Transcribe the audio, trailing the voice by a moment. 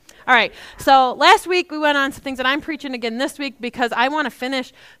All right, so last week we went on some things that I'm preaching again this week because I want to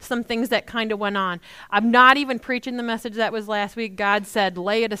finish some things that kind of went on. I'm not even preaching the message that was last week. God said,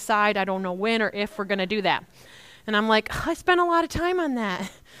 lay it aside. I don't know when or if we're going to do that. And I'm like, I spent a lot of time on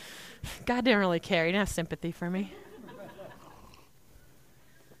that. God didn't really care. He didn't have sympathy for me.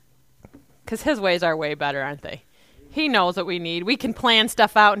 Because his ways are way better, aren't they? He knows what we need. We can plan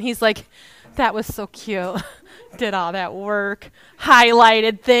stuff out, and he's like, that was so cute. Did all that work,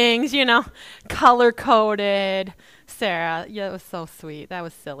 highlighted things, color-coded. Sara, yeah, it was so sweet. That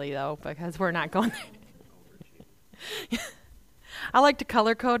was silly, though, because we're not going there. I like to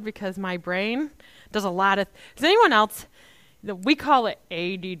color code because my brain does a lot of... Does anyone else... We call it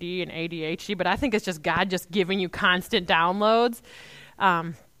ADD and ADHD, but I think it's just God just giving you constant downloads.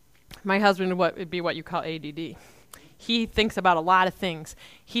 My husband would be what you call ADD. He thinks about a lot of things.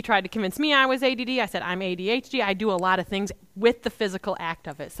 He tried to convince me I was ADD. I said, I'm ADHD. I do a lot of things with the physical act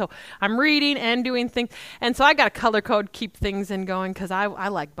of it. So I'm reading and doing things. And so I got a color code, keep things in going, because I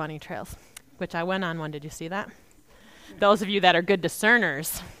like bunny trails, which I went on one. Did you see that? Those of you that are good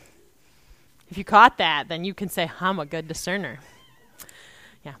discerners, if you caught that, then you can say, I'm a good discerner.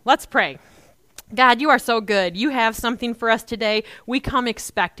 Yeah, let's pray. God, you are so good. You have something for us today. We come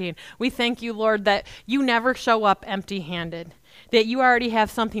expecting. We thank you, Lord, that you never show up empty-handed, that you already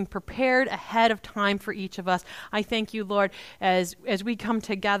have something prepared ahead of time for each of us. I thank you, Lord, as we come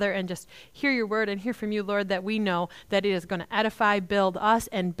together and just hear your word and hear from you, Lord, that we know that it is going to edify, build us,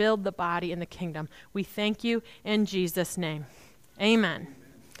 and build the body in the kingdom. We thank you in Jesus' name. Amen.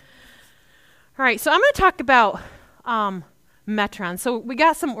 All right, so I'm going to talk about Metron. So we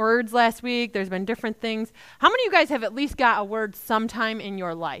got some words last week. There's been different things. How many of you guys have at least got a word sometime in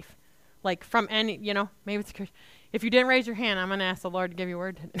your life? Like from any, maybe it's, if you didn't raise your hand, I'm going to ask the Lord to give you a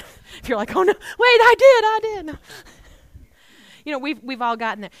word. If you're like, oh no, wait, I did. No. We've all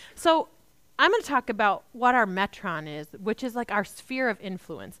gotten it. So I'm going to talk about what our Metron is, which is like our sphere of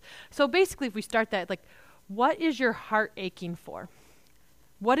influence. So basically, if we start that, like, what is your heart aching for?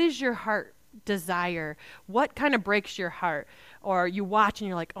 What is your heart desire? What kind of breaks your heart? Or you watch and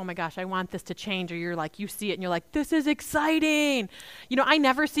you're like, oh my gosh, I want this to change. Or you're like, you see it and you're like, this is exciting. I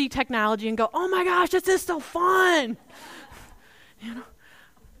never see technology and go, oh my gosh, this is so fun.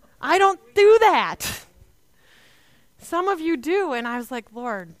 I don't do that. Some of you do. And I was like,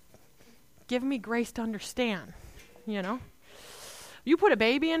 Lord, give me grace to understand. You put a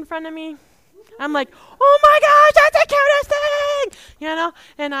baby in front of me, I'm like, oh my gosh, that's the cutest thing,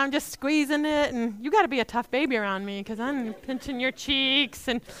 and I'm just squeezing it, and you got to be a tough baby around me because I'm pinching your cheeks,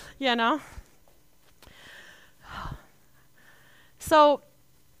 and, So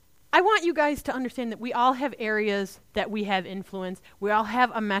I want you guys to understand that we all have areas that we have influence. We all have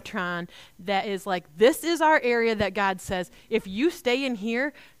a Metron that is like, this is our area that God says, if you stay in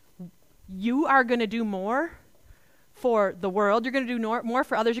here, you are going to do more for the world. You're going to do more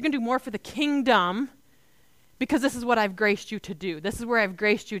for others. You're going to do more for the kingdom because this is what I've graced you to do. This is where I've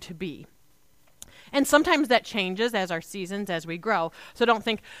graced you to be. And sometimes that changes as our seasons, as we grow. So don't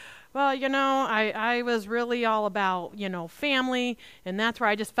think, well, I was really all about, family, and that's where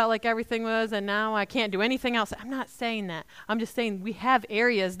I just felt like everything was, and now I can't do anything else. I'm not saying that. I'm just saying we have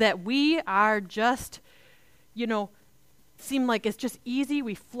areas that we are just, seem like it's just easy.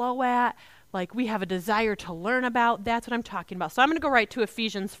 We flow at. Like we have a desire to learn about. That's what I'm talking about. So I'm going to go right to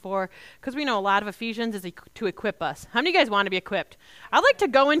Ephesians 4 because we know a lot of Ephesians is to equip us. How many of you guys want to be equipped? I like to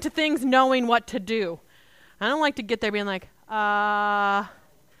go into things knowing what to do. I don't like to get there being like, no, I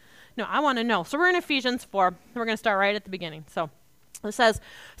want to know. So we're in Ephesians 4. We're going to start right at the beginning. So it says,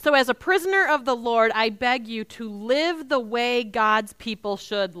 so as a prisoner of the Lord, I beg you to live the way God's people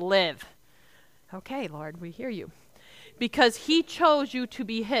should live. Okay, Lord, we hear you. Because he chose you to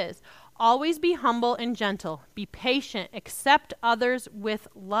be his. Always be humble and gentle. Be patient. Accept others with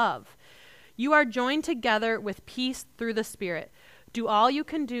love. You are joined together with peace through the Spirit. Do all you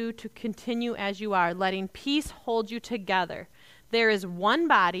can do to continue as you are, letting peace hold you together. There is one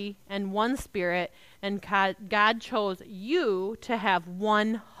body and one Spirit, and God chose you to have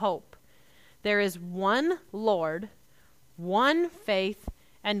one hope. There is one Lord, one faith,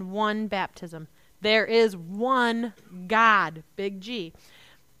 and one baptism. There is one God, big G,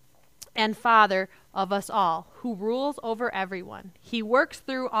 and Father of us all, who rules over everyone. He works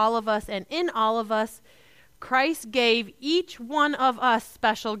through all of us, and in all of us, Christ gave each one of us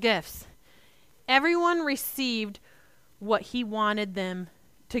special gifts. Everyone received what he wanted them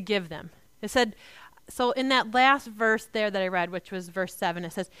to give them. It said, so in that last verse there that I read, which was verse 7,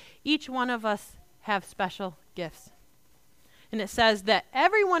 it says, each one of us have special gifts. And it says that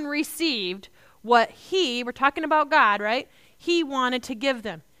everyone received what we're talking about God, right? He wanted to give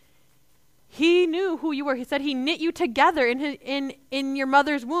them. He knew who you were. He said he knit you together in your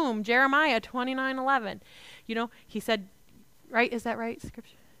mother's womb. Jeremiah 29:11. He said, right? Is that right?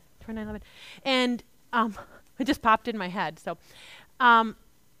 Scripture 29:11. And it just popped in my head. So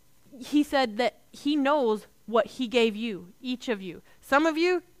he said that he knows what he gave you, each of you. Some of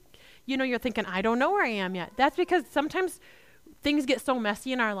you, you're thinking, I don't know where I am yet. That's because sometimes things get so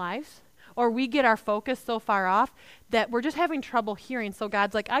messy in our lives, or we get our focus so far off that we're just having trouble hearing. So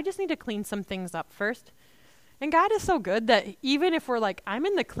God's like, I just need to clean some things up first. And God is so good that even if we're like, I'm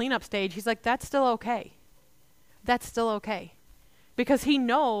in the cleanup stage, he's like, that's still okay. That's still okay. Because he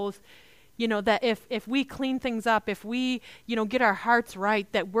knows, that if we clean things up, if we, get our hearts right,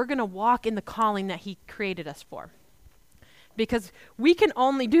 that we're going to walk in the calling that he created us for. Because we can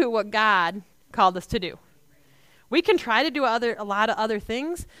only do what God called us to do. We can try to do a lot of other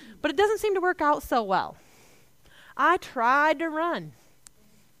things, but it doesn't seem to work out so well. I tried to run.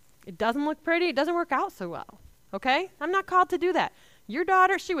 It doesn't look pretty. It doesn't work out so well. Okay? I'm not called to do that. Your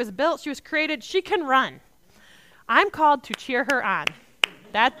daughter, she was built, she was created, she can run. I'm called to cheer her on.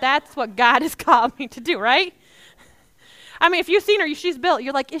 That's what God has called me to do, right? I mean, if you've seen her, she's built.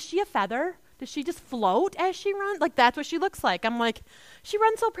 You're like, is she a feather? Does she just float as she runs? Like, that's what she looks like. I'm like, she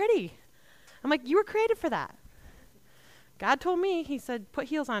runs so pretty. I'm like, you were created for that. God told me, he said, put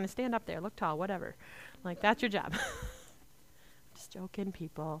heels on and stand up there, look tall, whatever. Like, that's your job. Just joking,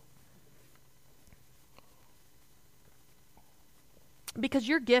 people. Because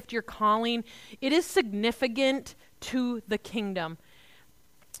your gift, your calling, it is significant to the kingdom.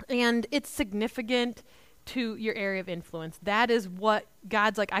 And it's significant to your area of influence. That is what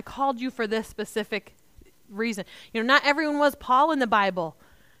God's like, I called you for this specific reason. Not everyone was Paul in the Bible.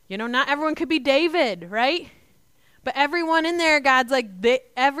 Not everyone could be David, right? But everyone in there, God's like,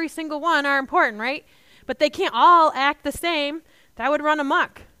 every single one are important, right? But they can't all act the same. That would run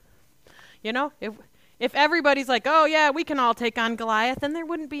amok. If everybody's like, oh yeah, we can all take on Goliath, then there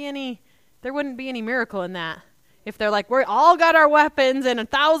wouldn't be any miracle in that. If they're like, we're all got our weapons and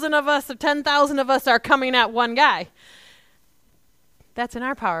 1,000 of us or 10,000 of us are coming at one guy. That's in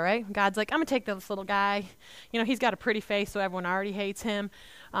our power, right? God's like, I'm going to take this little guy. He's got a pretty face, so everyone already hates him.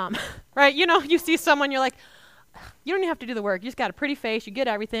 Right? You see someone, you're like, you don't even have to do the work. You just got a pretty face. You get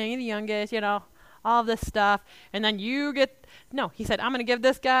everything. You're the youngest, all this stuff. And then he said, I'm going to give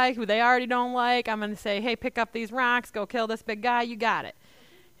this guy who they already don't like, I'm going to say, hey, pick up these rocks, go kill this big guy. You got it.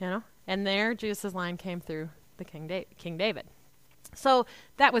 And there, Jesus' line came through the King David. So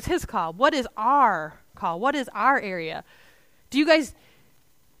that was his call. What is our call? What is our area? Do you guys,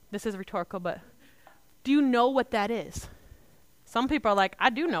 this is rhetorical, but do you know what that is? Some people are like,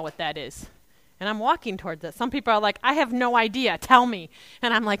 I do know what that is. And I'm walking towards it. Some people are like, I have no idea. Tell me.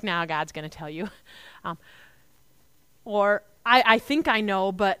 And I'm like, now God's going to tell you. Or I think I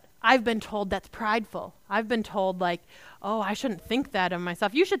know, but I've been told that's prideful. I've been told like, oh, I shouldn't think that of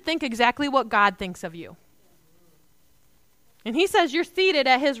myself. You should think exactly what God thinks of you. And he says you're seated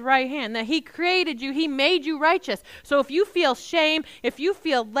at his right hand, that he created you, he made you righteous. So if you feel shame, if you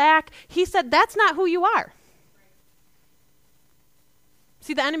feel lack, he said that's not who you are.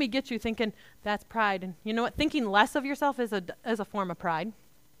 See, the enemy gets you thinking that's pride. And you know what? Thinking less of yourself is a form of pride.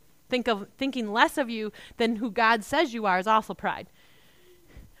 Thinking less of you than who God says you are is also pride.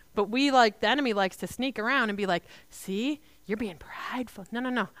 But the enemy likes to sneak around and be like, see, you're being prideful.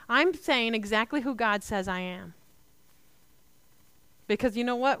 No. I'm saying exactly who God says I am. Because you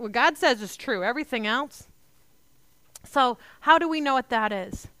know what? What God says is true. Everything else. So how do we know what that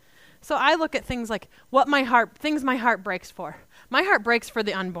is? So I look at things like things my heart breaks for. My heart breaks for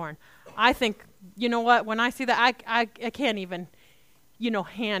the unborn. I think, you know what? When I see that, I can't even,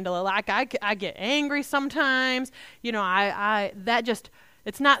 handle it. Like I get angry sometimes. It's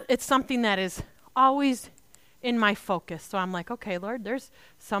something that is always in my focus. So I'm like, okay, Lord, there's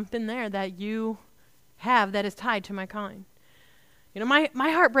something there that you have that is tied to my calling. My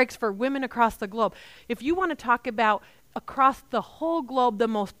heart breaks for women across the globe. If you want to talk about across the whole globe, the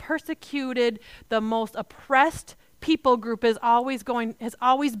most persecuted, the most oppressed people group has always been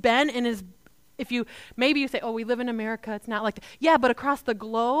and is, maybe you say, oh, we live in America, it's not like that. Yeah, but across the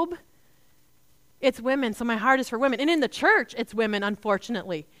globe, it's women. So my heart is for women. And in the church, it's women,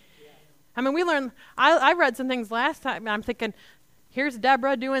 unfortunately. Yeah. I mean, I read some things last time, and I'm thinking, here's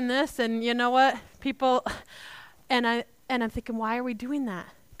Deborah doing this, and you know what? People, and I'm thinking, why are we doing that?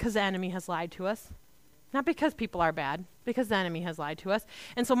 Because the enemy has lied to us. Not because people are bad, because the enemy has lied to us.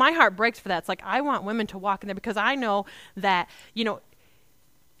 And so my heart breaks for that. It's like, I want women to walk in there because I know that,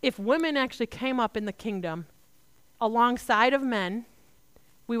 if women actually came up in the kingdom alongside of men,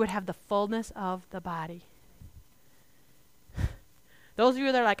 we would have the fullness of the body. Those of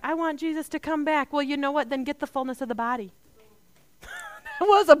you that are like, I want Jesus to come back. Well, you know what? Then get the fullness of the body. That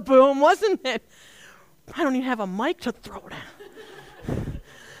was a boom, wasn't it? I don't even have a mic to throw down.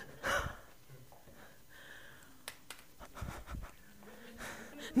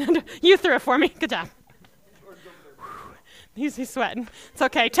 You threw it for me. Good job. He's sweating. It's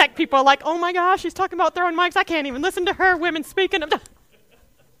okay. Tech people are like, oh my gosh, she's talking about throwing mics. I can't even listen to her. Women speaking.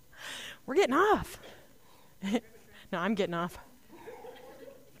 We're getting off. No, I'm getting off.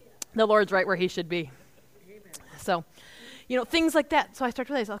 The Lord's right where he should be. So, things like that. So I start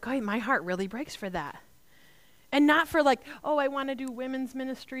to realize, okay, my heart really breaks for that. And not for like, oh, I want to do women's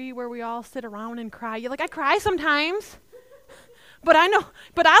ministry where we all sit around and cry. I cry sometimes. But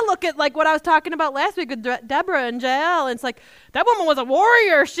I look at like what I was talking about last week with Deborah and Jael, and it's like, that woman was a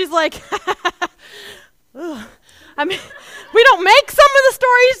warrior. She's like, I mean, we don't make some of the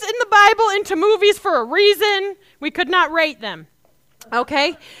stories in the Bible into movies for a reason. We could not rate them,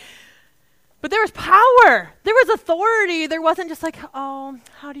 okay? But there was power. There was authority. There wasn't just like, oh,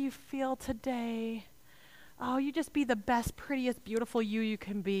 how do you feel today? Oh, you just be the best, prettiest, beautiful you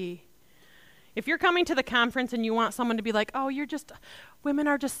can be. If you're coming to the conference and you want someone to be like, oh, women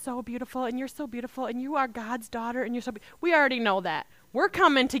are just so beautiful, and you're so beautiful, and you are God's daughter, and you're so we already know that. We're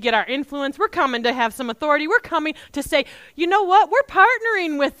coming to get our influence. We're coming to have some authority. We're coming to say, you know what? We're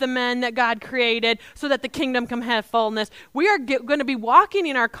partnering with the men that God created so that the kingdom can have fullness. We are going to be walking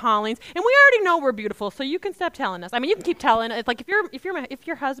in our callings, and we already know we're beautiful, so you can stop telling us. I mean, you can keep telling. It's like if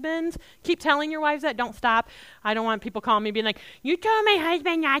your husbands keep telling your wives that, don't stop. I don't want people calling me being like, you told my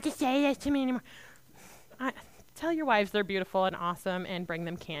husband not to say this to me anymore. Tell your wives they're beautiful and awesome and bring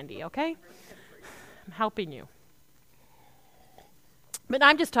them candy, okay? I'm helping you. But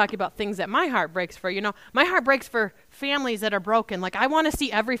I'm just talking about things that my heart breaks for. My heart breaks for families that are broken. Like, I want to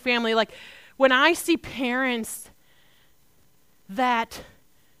see every family. Like, when I see parents that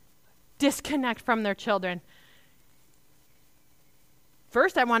disconnect from their children,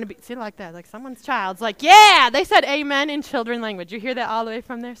 first I want to see like that. Like, someone's child's like, yeah, they said amen in children language. You hear that all the way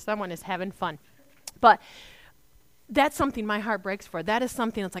from there? Someone is having fun. But that's something my heart breaks for. That is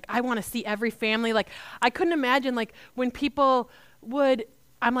something that's like, I want to see every family. Like, I couldn't imagine, like, when people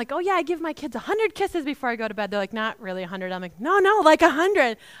I'm like, oh yeah, I give my kids 100 kisses before I go to bed. They're like, not really 100. I'm like, no, like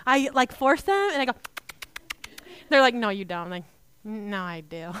 100. I like force them and I go, they're like, no, you don't. I'm like, no, I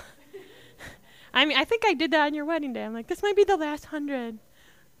do. I mean, I think I did that on your wedding day. I'm like, this might be the last 100.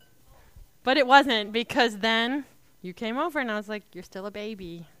 But it wasn't, because then you came over and I was like, you're still a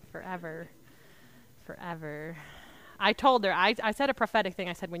baby forever. I told her, I said a prophetic thing.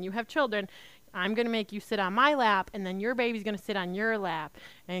 I said, when you have children, I'm going to make you sit on my lap, and then your baby's going to sit on your lap,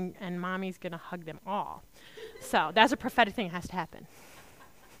 and mommy's going to hug them all. So that's a prophetic thing that has to happen.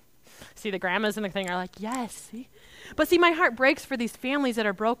 See, the grandmas and the thing are like, yes, see? But see, my heart breaks for these families that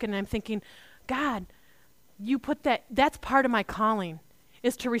are broken, and I'm thinking, God, you put that's part of my calling,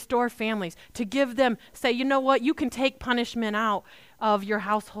 is to restore families, to give them, say, you know what, you can take punishment out of your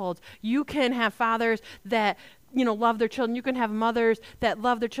households. You can have fathers that love their children. You can have mothers that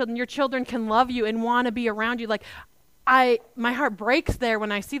love their children. Your children can love you and want to be around you. Like, my heart breaks there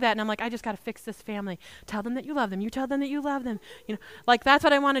when I see that, and I'm like, I just got to fix this family. Tell them that you love them. You tell them that you love them. Like, that's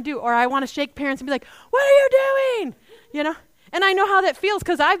what I want to do. Or I want to shake parents and be like, what are you doing? And I know how that feels,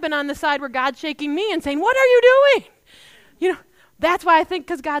 because I've been on the side where God's shaking me and saying, what are you doing? That's why I think,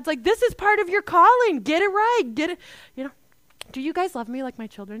 because God's like, this is part of your calling. Get it right. Get it. Do you guys love me like my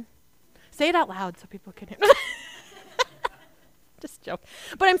children? Say it out loud so people can hear. Just joke.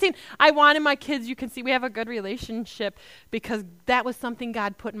 But I'm saying, I wanted my kids, you can see we have a good relationship, because that was something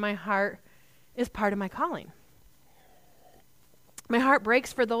God put in my heart as part of my calling. My heart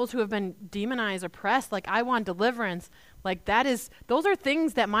breaks for those who have been demonized, oppressed. Like, I want deliverance. Like, those are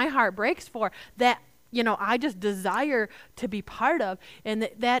things that my heart breaks for, that I just desire to be part of, and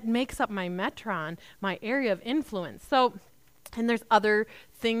that makes up my Metron, my area of influence. So, and there's other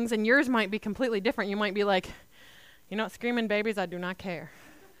things, and yours might be completely different. You might be like, screaming babies, I do not care.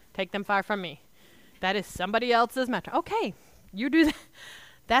 Take them far from me. That is somebody else's Metron. Okay, you do that.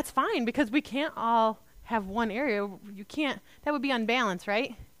 That's fine, because we can't all have one area. You can't, that would be unbalanced,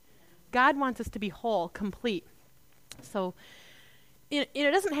 right? God wants us to be whole, complete. So, it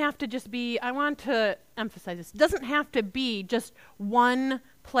doesn't have to just be, I want to emphasize this, it doesn't have to be just one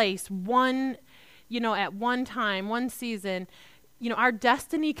place, at one time, one season. Our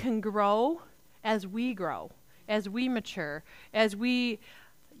destiny can grow as we grow, as we mature, as we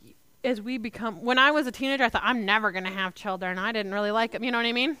become. When I was a teenager, I thought, I'm never going to have children. I didn't really like them, you know what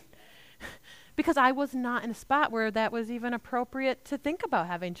I mean? Because I was not in a spot where that was even appropriate to think about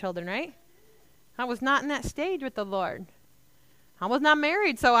having children, right? I was not in that stage with the Lord. I was not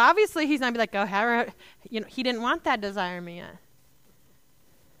married, so obviously he's not be like, he didn't want that desire in me yet.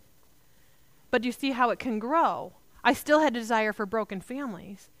 But you see how it can grow. I still had a desire for broken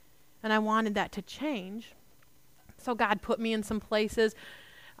families, and I wanted that to change. So God put me in some places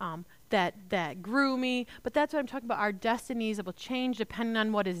that grew me. But that's what I'm talking about. Our destinies will change depending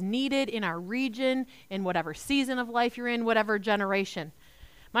on what is needed in our region, in whatever season of life you're in, whatever generation.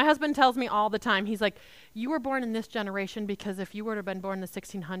 My husband tells me all the time, he's like, you were born in this generation because if you would have been born in the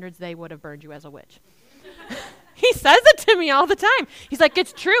 1600s, they would have burned you as a witch. He says it to me all the time. He's like,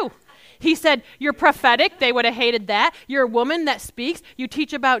 it's true. He said, you're prophetic. They would have hated that. You're a woman that speaks. You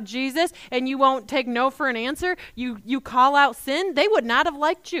teach about Jesus, and you won't take no for an answer. You call out sin. They would not have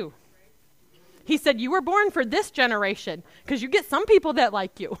liked you. He said, you were born for this generation because you get some people that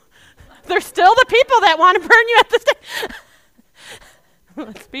like you. They're still the people that want to burn you at this time.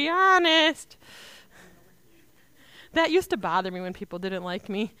 Let's be honest. That used to bother me when people didn't like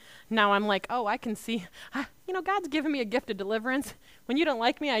me. Now I'm like, I can see. God's given me a gift of deliverance. When you don't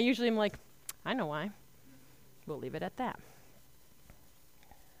like me, I usually am like, I know why. We'll leave it at that.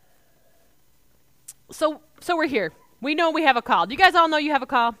 So we're here. We know we have a call. Do you guys all know you have a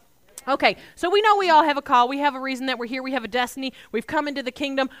call? Okay, so we know we all have a call. We have a reason that we're here. We have a destiny. We've come into the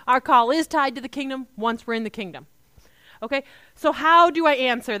kingdom. Our call is tied to the kingdom once we're in the kingdom. Okay, so how do I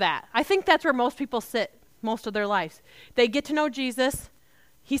answer that? I think that's where most people sit most of their lives. They get to know Jesus.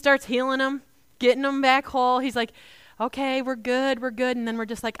 He starts healing them, getting them back whole. He's like, okay, we're good. And then we're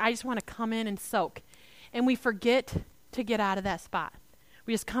just like, I just want to come in and soak. And we forget to get out of that spot.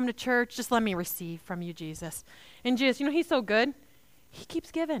 We just come to church, just let me receive from you, Jesus. And Jesus, he's so good. He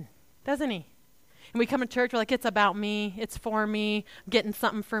keeps giving, doesn't he? And we come to church, we're like, it's about me. It's for me. I'm getting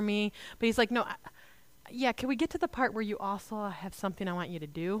something for me. But he's like, no, can we get to the part where you also have something I want you to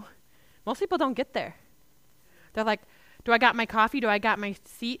do? Most people don't get there. They're like, do I got my coffee? Do I got my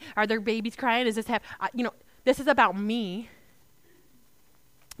seat? Are there babies crying? Does this have, this is about me.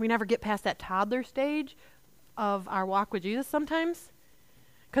 We never get past that toddler stage of our walk with Jesus sometimes.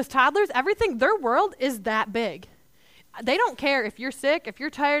 Because toddlers, everything, their world is that big. They don't care if you're sick, if you're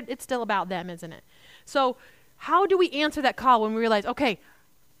tired, it's still about them, isn't it? So how do we answer that call when we realize, okay,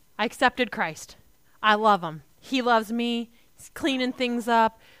 I accepted Christ. I love him. He loves me. He's cleaning things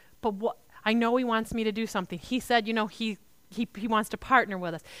up. But I know he wants me to do something. He said, he wants to partner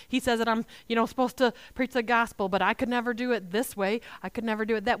with us. He says that I'm, supposed to preach the gospel, but I could never do it this way. I could never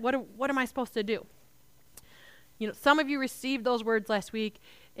do it that. What am I supposed to do? Some of you received those words last week,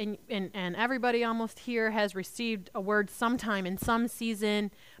 and everybody almost here has received a word sometime in some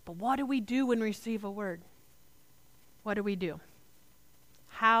season. But what do we do when we receive a word? What do we do?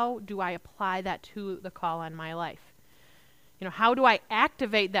 How do I apply that to the call on my life? How do I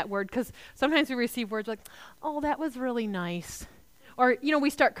activate that word? Because sometimes we receive words like, oh, that was really nice. Or, we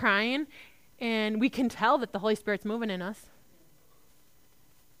start crying, and we can tell that the Holy Spirit's moving in us.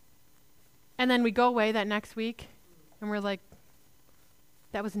 And then we go away that next week, and we're like,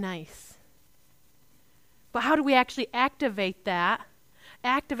 that was nice. But how do we actually activate that?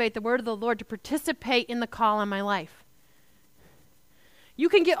 Activate the word of the Lord to participate in the call on my life. You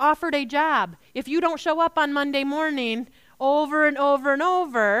can get offered a job. If you don't show up on Monday morning over and over and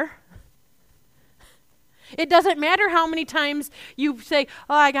over, it doesn't matter how many times you say,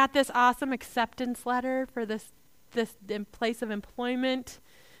 oh, I got this awesome acceptance letter for this place of employment.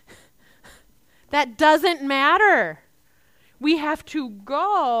 That doesn't matter. We have to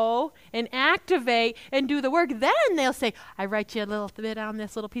go and activate and do the work. Then they'll say, I write you a little bit on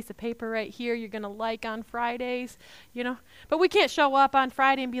this little piece of paper right here you're going to like on Fridays, But we can't show up on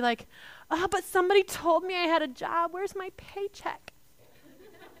Friday and be like, oh, but somebody told me I had a job. Where's my paycheck?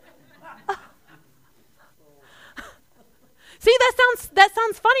 See, that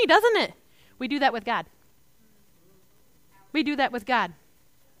sounds funny, doesn't it? We do that with God. We do that with God.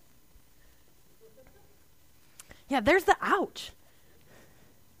 Yeah, there's the ouch.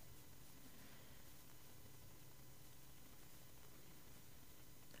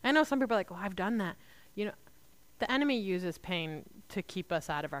 I know some people are like, I've done that. The enemy uses pain to keep us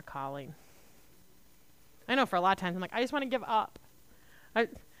out of our calling. I know for a lot of times I'm like, I just want to give up. I'm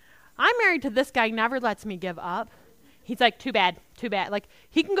married to this guy, never lets me give up. He's like, too bad. Like,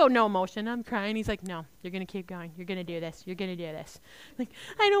 he can go no emotion. I'm crying. He's like, no, you're going to keep going. You're going to do this. You're going to do this. Like,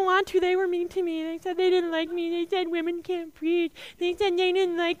 I don't want to. They were mean to me. They said they didn't like me. They said women can't preach. They said they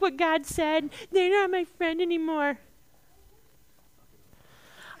didn't like what God said. They're not my friend anymore.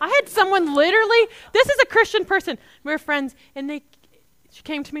 I had someone literally, this is a Christian person. We're friends. And she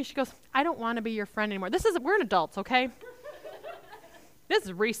came to me. She goes, I don't want to be your friend anymore. We're adults, okay? This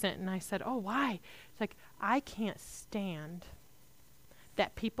is recent. And I said, oh, why? It's like, I can't stand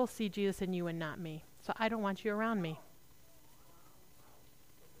that people see Jesus in you and not me. So I don't want you around me.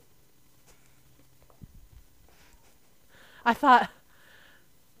 I thought,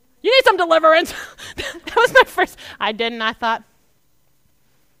 you need some deliverance. That was my first. I didn't. I thought,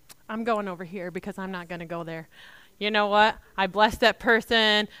 I'm going over here because I'm not going to go there. You know what? I blessed that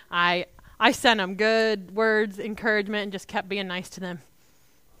person. I sent them good words, encouragement, and just kept being nice to them.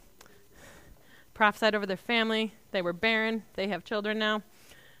 Prophesied over their family. They were barren. They have children now.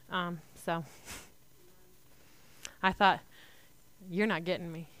 So I thought, you're not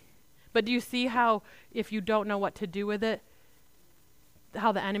getting me. But do you see how if you don't know what to do with it,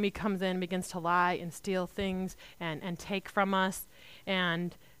 how the enemy comes in and begins to lie and steal things and take from us?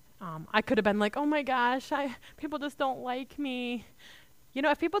 And I could have been like, oh my gosh, people just don't like me. You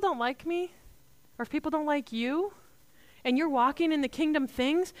know, if people don't like me, or if people don't like you, and you're walking in the kingdom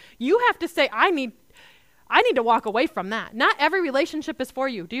things, you have to say, I need to walk away from that. Not every relationship is for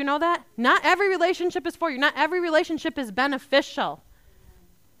you. Do you know that? Not every relationship is for you. Not every relationship is beneficial.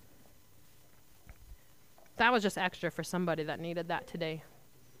 That was just extra for somebody that needed that today.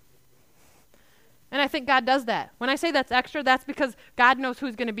 And I think God does that. When I say that's extra, that's because God knows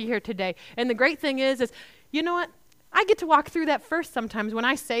who's going to be here today. And the great thing is, you know what? I get to walk through that first sometimes. When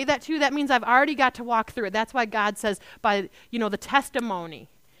I say that to you, that means I've already got to walk through it. That's why God says by, the testimony.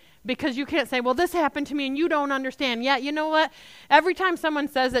 Because you can't say, well, this happened to me and you don't understand. Yeah, you know what? Every time someone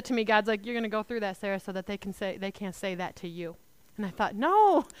says that to me, God's like, you're going to go through that, Sarah, so that they can't say that to you. And I thought,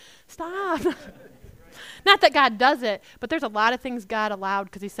 no, stop. Not that God does it, but there's a lot of things God allowed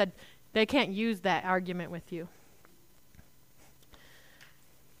because he said they can't use that argument with you.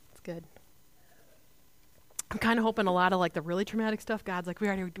 It's good. I'm kind of hoping a lot of like the really traumatic stuff, God's like, we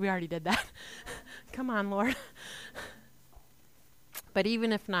already did that. Come on, Lord. But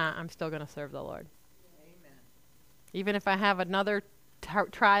even if not, I'm still going to serve the Lord. Amen. Even if I have another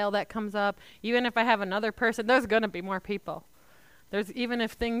trial that comes up, even if I have another person, there's going to be more people. Even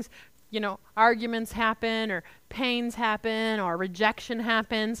if things, arguments happen or pains happen or rejection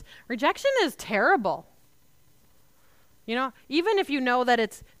happens. Rejection is terrible. Even if you know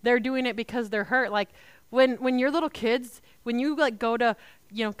that they're doing it because they're hurt. Like when you're little kids, when you like go to,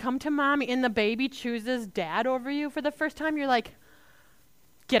 come to mommy and the baby chooses dad over you for the first time, you're like,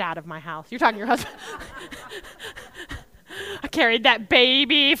 get out of my house. You're talking to your husband. I carried that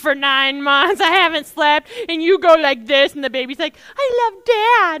baby for 9 months. I haven't slept. And you go like this. And the baby's like, I love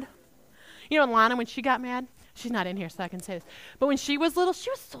dad. Lana, when she got mad, she's not in here, so I can say this. But when she was little, she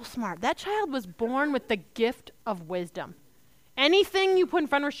was so smart. That child was born with the gift of wisdom. Anything you put in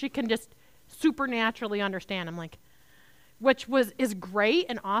front of her, she can just supernaturally understand. I'm like, which is great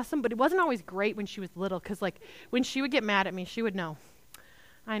and awesome, but it wasn't always great when she was little. Because when she would get mad at me, she would know.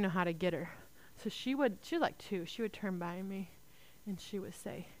 I know how to get her. So she was like 2. She would turn by me and she would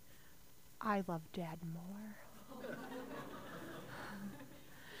say, I love dad more.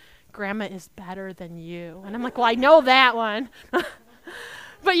 Grandma is better than you. And I'm like, well, I know that one.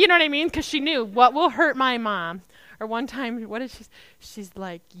 But you know what I mean? Because she knew what will hurt my mom. Or one time, what is she? She's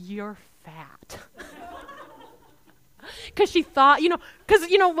like, you're fat. Because she thought,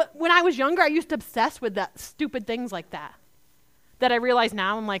 when I was younger, I used to obsess with that stupid things like that. That I realize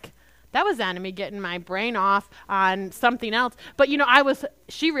now, I'm like, that was the enemy getting my brain off on something else. But,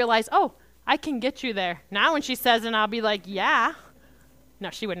 she realized, oh, I can get you there. Now when she says it, I'll be like, yeah. No,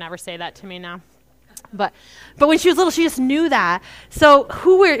 she would never say that to me now. But when she was little, she just knew that. So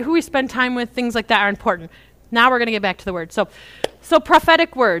who we spend time with, things like that are important. Now we're going to get back to the word. So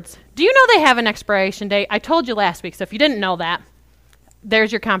prophetic words. Do you know they have an expiration date? I told you last week, so if you didn't know that,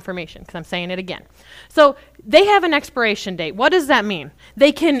 there's your confirmation, because I'm saying it again. So they have an expiration date. What does that mean?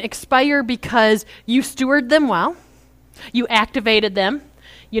 They can expire because you stewarded them well, you activated them,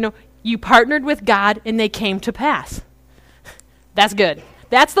 you partnered with God, and they came to pass. That's good.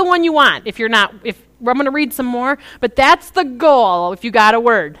 That's the one you want. If I'm going to read some more, but that's the goal if you got a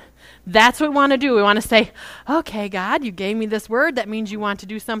word. That's what we want to do. We want to say, okay, God, you gave me this word. That means you want to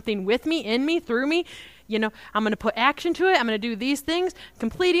do something with me, in me, through me. I'm going to put action to it. I'm going to do these things,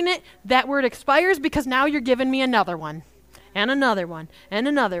 completing it. That word expires because now you're giving me another one and another one and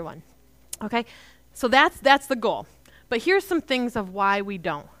another one. Okay? So that's the goal. But here's some things of why we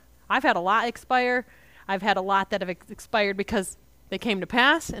don't. I've had a lot expire. I've had a lot that have expired because they came to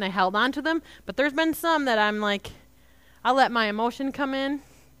pass and I held on to them. But there's been some that I'm like, I'll let my emotion come in.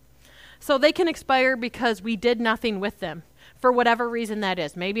 So they can expire because we did nothing with them for whatever reason that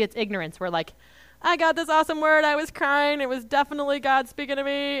is. Maybe it's ignorance. We're like, I got this awesome word. I was crying. It was definitely God speaking to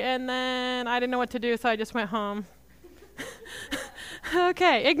me. And then I didn't know what to do, so I just went home.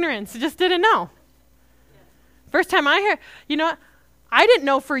 Okay, ignorance. Just didn't know. First time I heard, I didn't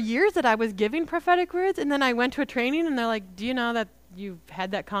know for years that I was giving prophetic words, and then I went to a training, and they're like, do you know that you've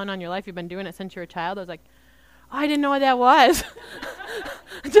had that calling on your life? You've been doing it since you were a child? I was like, oh, I didn't know what that was.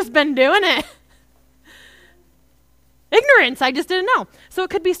 I've just been doing it. Ignorance, I just didn't know. So it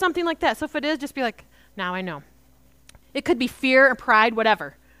could be something like that. So if it is, just be like, now I know. It could be fear or pride,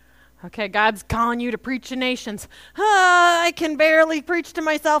 whatever. Okay, God's calling you to preach to nations. I can barely preach to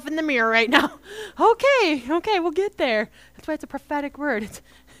myself in the mirror right now. Okay, we'll get there. That's why it's a prophetic word. It's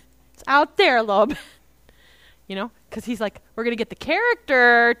out there a little bit. You know, because he's like, we're going to get the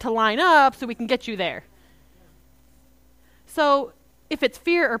character to line up so we can get you there. So if it's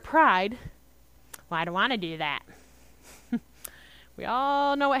fear or pride, well, I don't want to do that. We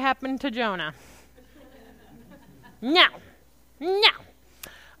all know what happened to Jonah. No.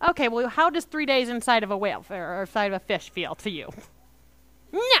 Okay, well, how does 3 days inside of a whale or inside of a fish feel to you?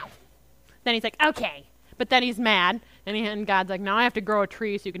 No. Then he's like, okay. But then he's mad, and God's like, no, I have to grow a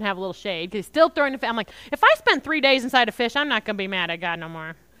tree so you can have a little shade. Because he's still throwing the fish. I'm like, if I spend 3 days inside a fish, I'm not going to be mad at God no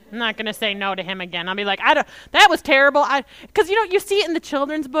more. I'm not going to say no to him again. I'll be like, that was terrible. Because, you see it in the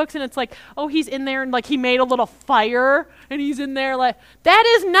children's books, and it's like, oh, he's in there, and like he made a little fire, and he's in there like, that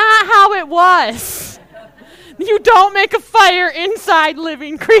is not how it was. You don't make a fire inside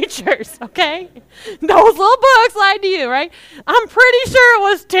living creatures, okay? Those little books lied to you, right? I'm pretty sure it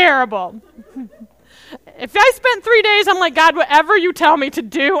was terrible. If I spent 3 days, I'm like, God, whatever you tell me to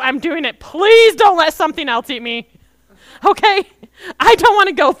do, I'm doing it. Please don't let something else eat me, okay? I don't want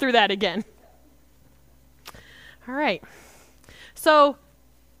to go through that again. All right. So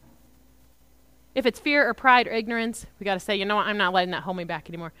if it's fear or pride or ignorance, we got to say, you know what, I'm not letting that hold me back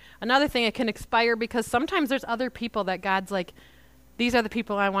anymore. Another thing, it can expire because sometimes there's other people that God's like, these are the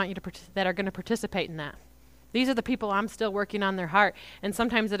people I want you to that are going to participate in that. These are the people I'm still working on their heart. And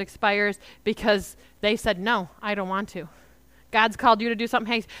sometimes it expires because they said, no, I don't want to. God's called you to do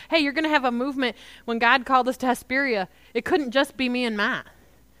something. Hey, you're going to have a movement. When God called us to Hesperia, it couldn't just be me and Matt.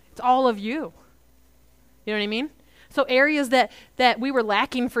 It's all of you. You know what I mean? So areas that we were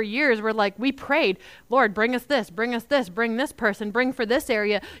lacking for years, we're like, we prayed, Lord, bring us this, bring this person, bring for this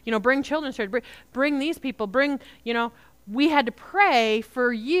area, bring children's church, bring these people, we had to pray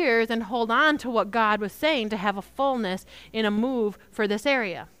for years and hold on to what God was saying to have a fullness in a move for this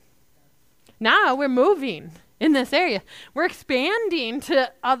area. Now we're moving in this area. We're expanding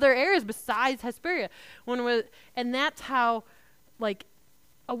to other areas besides Hesperia. And that's how,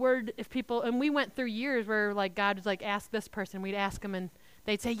 a word, if people, and we went through years where God was like, ask this person. We'd ask them and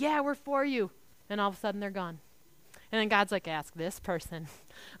they'd say, yeah, we're for you. And all of a sudden they're gone. And then God's like, ask this person.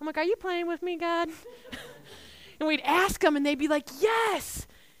 I'm like, are you playing with me, God? And we'd ask them and they'd be like, yes.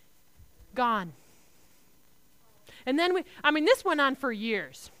 Gone. And then this went on for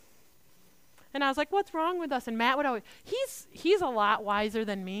years. And I was like, what's wrong with us? And Matt would always, he's a lot wiser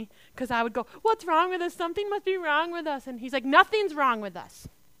than me, because I would go, what's wrong with us? Something must be wrong with us. And he's like, nothing's wrong with us.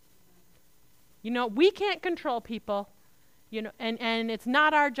 We can't control people, and it's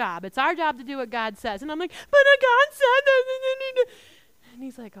not our job. It's our job to do what God says. And I'm like, but God said that. And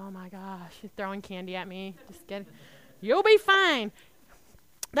he's like, oh my gosh, he's throwing candy at me. You'll be fine.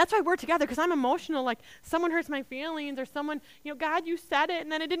 That's why we're together, because I'm emotional. Like, someone hurts my feelings, or someone, God, you said it,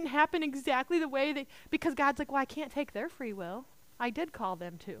 and then it didn't happen exactly the way because God's like, well, I can't take their free will. I did call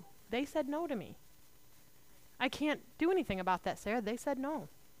them to. They said no to me. I can't do anything about that, Sarah. They said no.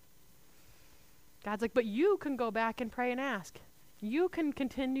 God's like, but you can go back and pray and ask. You can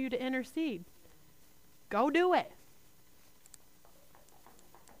continue to intercede. Go do it.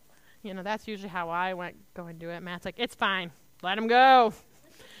 That's usually how I go and do it. Matt's like, it's fine. Let him go.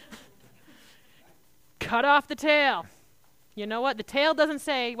 Cut off the tail. You know what? The tail doesn't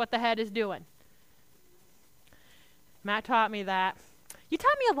say what the head is doing. Matt taught me that. You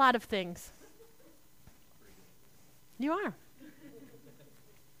taught me a lot of things. You are.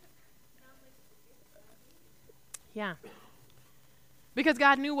 Yeah. Because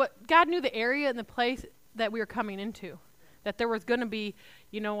God knew the area and the place that we were coming into. That there was going to be,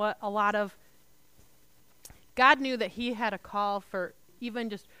 God knew that he had a call for even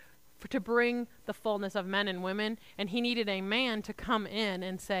just to bring the fullness of men and women, and he needed a man to come in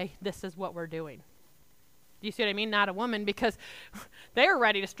and say, this is what we're doing. Do you see what I mean? Not a woman, because they were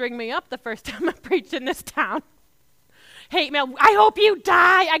ready to string me up the first time I preached in this town. Hate mail. I hope you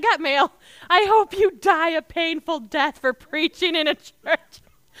die. I got mail. I hope you die a painful death for preaching in a church.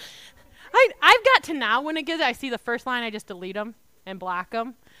 I've got to now, when I see the first line, I just delete them and block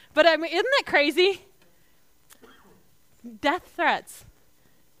them. But isn't that crazy? Death threats.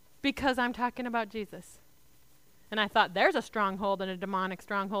 Because I'm talking about Jesus. And I thought, there's a stronghold and a demonic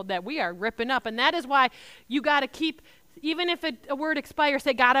stronghold that we are ripping up. And that is why you got to keep Even if a word expires,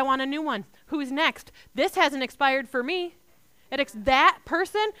 say, God, I want a new one. Who's next? This hasn't expired for me. That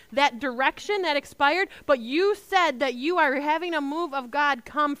person, that direction that expired, but you said that you are having a move of God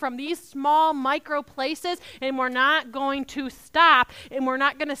come from these small micro places, and we're not going to stop, and we're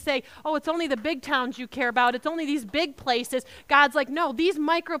not going to say, oh, it's only the big towns you care about, it's only these big places. God's like, no, these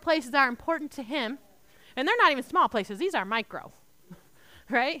micro places are important to him, and they're not even small places, these are micro,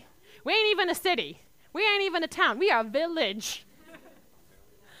 right? We ain't even a city. We ain't even a town. We are a village.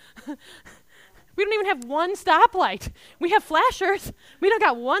 We don't even have one stoplight. We have flashers. We don't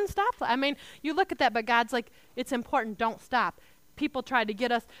got one stoplight. I mean, you look at that, but God's like, it's important. Don't stop. People try to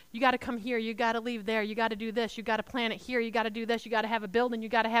get us, you got to come here. You got to leave there. You got to do this. You got to plant it here. You got to do this. You got to have a building. You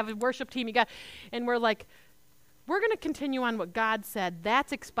got to have a worship team. And we're like, we're going to continue on what God said.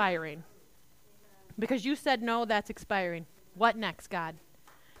 That's expiring. Because you said no, that's expiring. What next, God?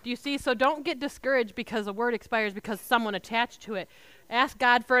 Do you see? So don't get discouraged because a word expires because someone attached to it. Ask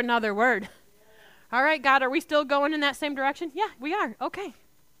God for another word. All right, God, are we still going in that same direction? Yeah, we are. Okay.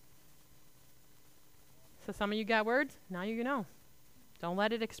 So some of you got words. Now you know. Don't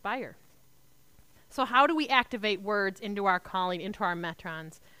let it expire. So how do we activate words into our calling, into our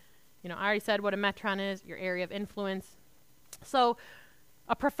metrons? I already said what a metron is, your area of influence. So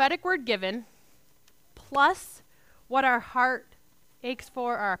a prophetic word given plus what our heart aches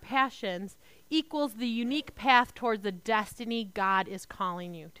for, our passions, equals the unique path towards the destiny God is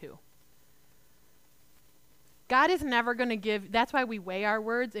calling you to. God is never going to give, that's why we weigh our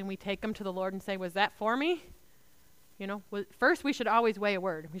words and we take them to the Lord and say, was that for me? First we should always weigh a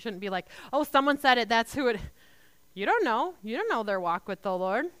word. We shouldn't be like, oh, someone said it, that's who it, you don't know their walk with the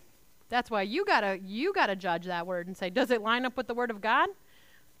Lord. That's why you gotta judge that word and say, does it line up with the word of God?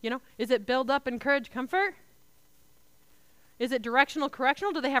 Is it build up, encourage, comfort? Is it directional,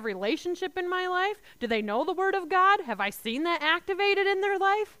 correctional? Do they have relationship in my life? Do they know the word of God? Have I seen that activated in their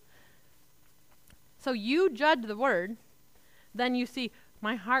life? So you judge the word, then you see,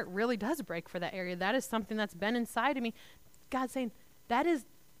 my heart really does break for that area. That is something that's been inside of me. God's saying, that is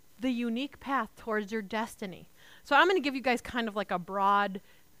the unique path towards your destiny. So I'm going to give you guys kind of like a broad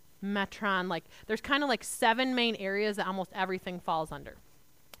metron. There's kind of like 7 main areas that almost everything falls under.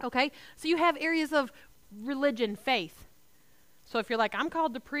 Okay? So you have areas of religion, faith. So if you're like, I'm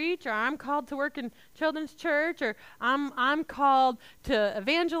called to preach, or I'm called to work in children's church, or I'm called to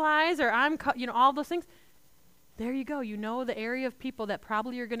evangelize, or I'm all those things, there you go. The area of people that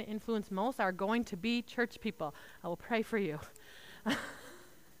probably you're going to influence most are going to be church people. I will pray for you.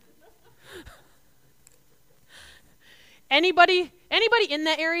 Anybody in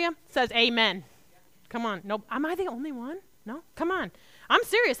that area says amen. Come on. No, am I the only one? No? Come on. I'm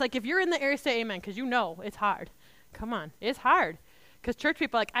serious. If you're in the area, say amen, because it's hard. Come on. It's hard. Because church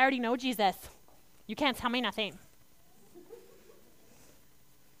people are like, I already know Jesus. You can't tell me nothing.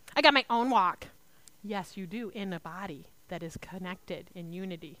 I got my own walk. Yes, you do, in a body that is connected in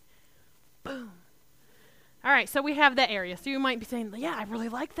unity. Boom. All right, so we have that area. So you might be saying, yeah, I really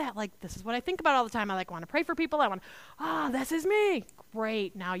like that. This is what I think about all the time. I want to pray for people. This is me.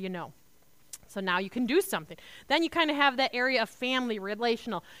 Great, now you know. So now you can do something. Then you kind of have that area of family,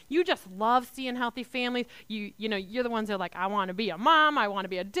 relational. You just love seeing healthy families. You're the ones that are like, I want to be a mom. I want to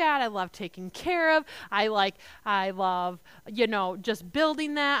be a dad. I love taking care of. I love, just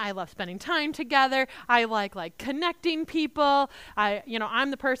building that. I love spending time together. I like connecting people.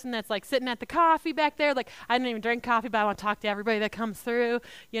 I'm the person that's sitting at the coffee back there. I don't even drink coffee, but I want to talk to everybody that comes through.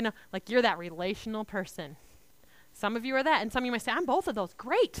 You're that relational person. Some of you are that. And some of you might say, I'm both of those.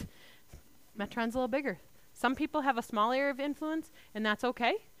 Great. Metron's a little bigger. Some people have a small area of influence, and that's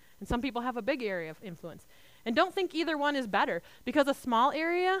okay. And some people have a big area of influence. And don't think either one is better, because a small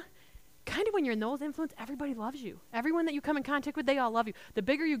area, kind of when you're in those influence, everybody loves you. Everyone that you come in contact with, they all love you. The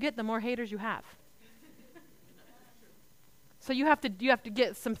bigger you get, the more haters you have. So you have to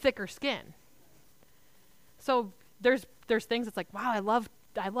get some thicker skin. So there's things that's wow, I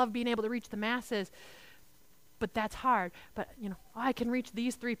love being able to reach the masses. But that's hard. But, I can reach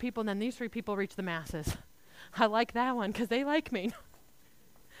these 3 people, and then these 3 people reach the masses. I like that one because they like me.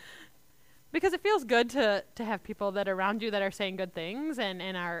 Because it feels good to have people that are around you that are saying good things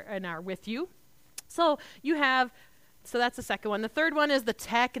and are with you. So that's the second one. The third one is the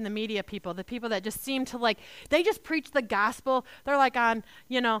tech and the media people, the people that just seem to they just preach the gospel. They're on,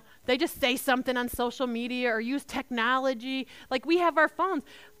 they just say something on social media or use technology. We have our phones.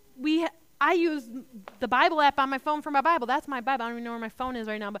 I use the Bible app on my phone for my Bible. That's my Bible. I don't even know where my phone is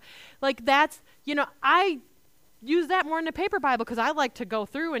right now. But I use that more than a paper Bible because I like to go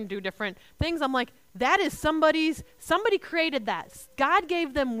through and do different things. I'm that is somebody created that. God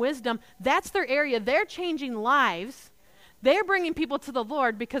gave them wisdom. That's their area. They're changing lives. they're bringing people to the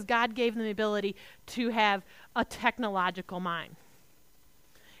Lord because God gave them the ability to have a technological mind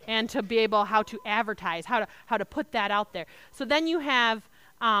and to be able how to advertise, how to put that out there. So then you have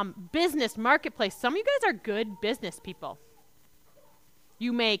business, marketplace. Some of you guys are good business people.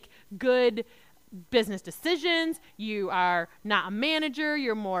 You make good business decisions. You are not a manager.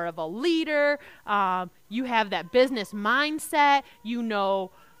 You're more of a leader. You have that business mindset. You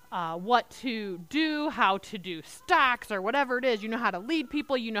know what to do, how to do stocks or whatever it is. You know how to lead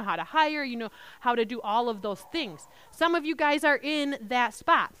people. You know how to hire. You know how to do all of those things. Some of you guys are in that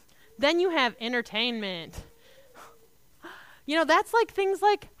spot. Then you have entertainment. You know, that's like things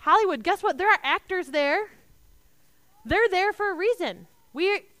like Hollywood. Guess what? There are actors there. They're there for a reason.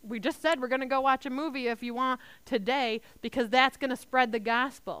 We just said we're going to go watch a movie if you want today because that's going to spread the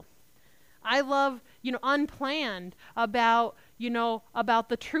gospel. I love, Unplanned about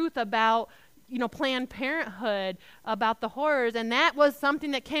the truth about, Planned Parenthood, about the horrors. And that was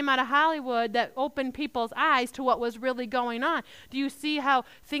something that came out of Hollywood that opened people's eyes to what was really going on. Do you see how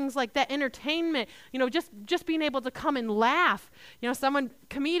things like that, entertainment, just being able to come and laugh,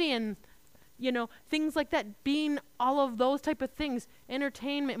 comedian, things like that, being all of those type of things,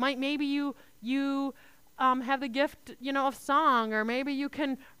 entertainment. Maybe you have the gift, of song, or maybe you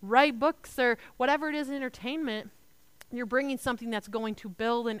can write books or whatever it is, entertainment. You're bringing something that's going to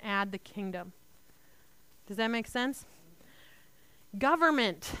build and add the kingdom. Does that make sense?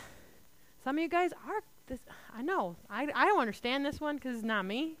 Government. Some of you guys are this. I know. I don't understand this one because it's not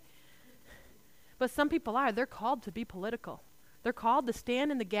me. But some people are. They're called to be political. They're called to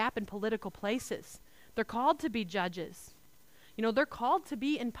stand in the gap in political places. They're called to be judges. They're called to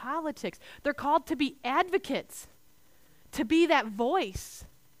be in politics. They're called to be advocates, to be that voice.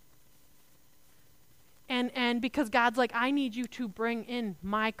 And because God's like, I need you to bring in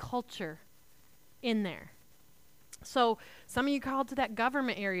my culture in there. So some of you called to that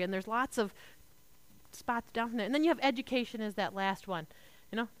government area, and there's lots of spots down from there. And then you have education as that last one.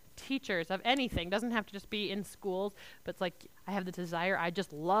 Teachers of anything. Doesn't have to just be in schools, but it's like I have the desire. I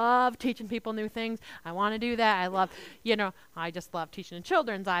just love teaching people new things. I want to do that. I love, I just love teaching in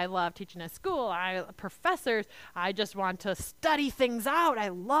children's. I love teaching at school. Professors. I just want to study things out. I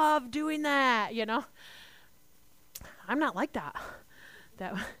love doing that, I'm not like that.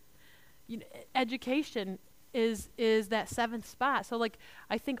 Education is that seventh spot. So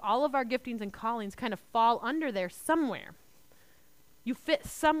I think all of our giftings and callings kind of fall under there somewhere. You fit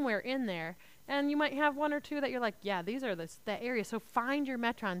somewhere in there, and you might have one or two that you're like, yeah, these are that area. So find your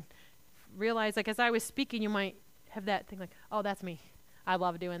Metron. Realize, as I was speaking, you might have that thing like, oh, that's me. I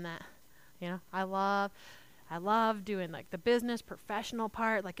love doing that. I love doing the business, professional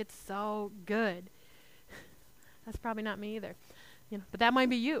part. It's so good. That's probably not me either. But that might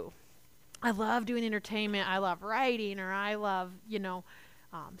be you. I love doing entertainment. I love writing, or I love,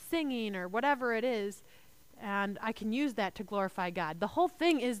 singing, or whatever it is. And I can use that to glorify God. The whole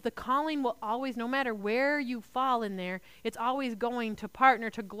thing is the calling will always, no matter where you fall in there, it's always going to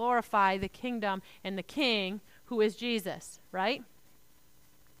partner to glorify the kingdom and the king, who is Jesus, right?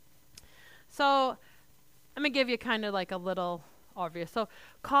 So I'm going to give you kind of a little overview. So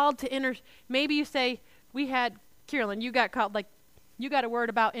called to maybe you say, we had, Carolyn, you got called, you got a word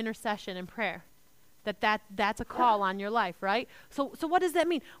about intercession and prayer. That's a call on your life, right? So what does that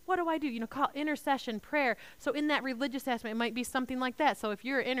mean? What do I do? Call intercession, prayer. So in that religious aspect, it might be something like that. So if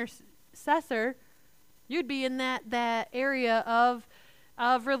you're an intercessor, you'd be in that area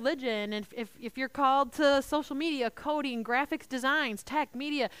of religion. And if you're called to social media, coding, graphics, designs, tech,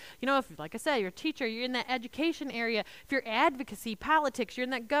 media, if, like I said, you're a teacher, you're in that education area. If you're advocacy, politics, you're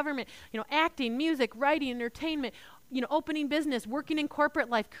in that government, acting, music, writing, entertainment, opening business, working in corporate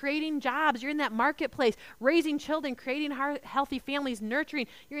life, creating jobs. You're in that marketplace, raising children, creating healthy families, nurturing.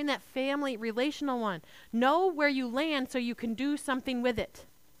 You're in that family relational one. Know where you land so you can do something with it.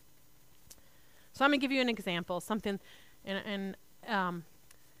 So I'm going to give you an example, something in an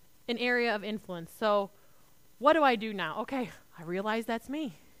area of influence. So what do I do now? Okay, I realize that's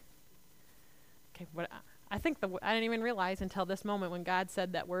me. Okay, I didn't even realize until this moment when God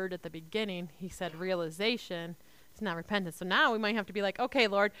said that word at the beginning. He said realization. It's not repentance. So now we might have to be like, okay,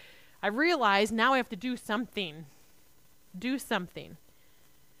 Lord, I realize now I have to do something. Do something.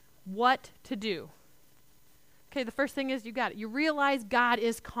 What to do? Okay, the first thing is you got it. You realize God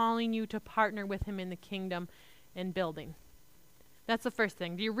is calling you to partner with him in the kingdom and building. That's the first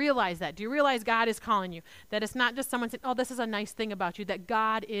thing. Do you realize that? Do you realize God is calling you? That it's not just someone saying, oh, this is a nice thing about you, that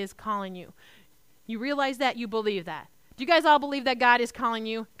God is calling you. You realize that, you believe that. Do you guys all believe that God is calling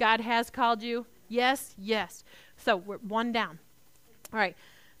you? God has called you? Yes, yes. So we're one down. All right.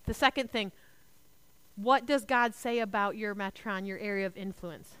 The second thing, What does God say about your Metron, your area of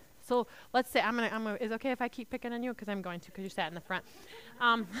influence? So let's say is it okay if I keep picking on you? Because I'm going to, because you sat in the front.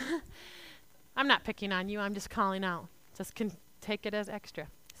 I'm not picking on you. I'm just calling out. Just can take it as extra.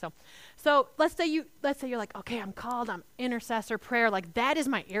 So let's say you're like, okay, I'm called. I'm intercessor prayer. Like that is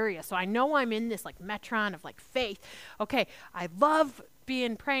my area. So I know I'm in this like Metron of like faith. Okay, I love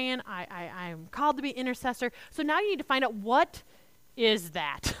praying. I'm called to be intercessor. So now you need to find out, what is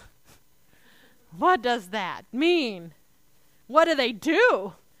that? What does that mean? What do they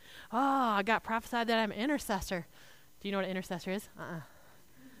do? Oh, I got prophesied that I'm an intercessor. Do you know what an intercessor is?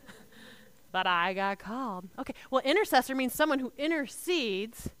 But I got called. Okay, well, intercessor means someone who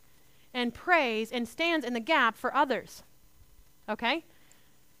intercedes and prays and stands in the gap for others. Okay?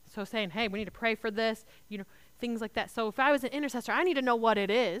 So saying, hey, we need to pray for this, things like that. So if I was an intercessor, I need to know what it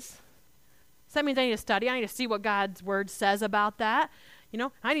is. So that means I need to study. I need to see what God's word says about that.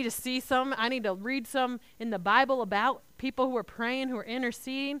 I need to I need to read some in the Bible about people who are praying, who are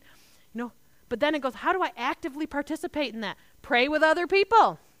interceding, But then it goes, how do I actively participate in that? Pray with other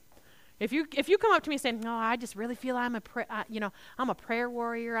people. If you come up to me saying, "No, I just really feel I'm I'm a prayer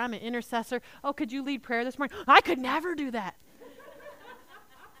warrior, I'm an intercessor. Oh, could you lead prayer this morning?" I could never do that.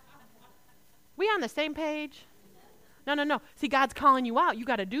 We on the same page? No. See, God's calling you out. You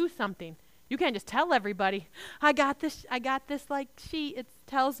got to do something. You can't just tell everybody, I got this like sheet. It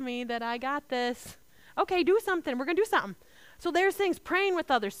tells me that I got this. Okay, do something. We're going to do something. So there's things, praying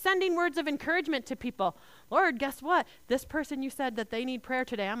with others, sending words of encouragement to people. Lord, guess what? This person, you said that they need prayer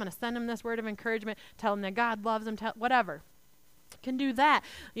today. I'm going to send them this word of encouragement, tell them that God loves them, whatever. Can do that.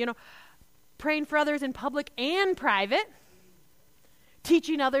 Praying for others in public and private.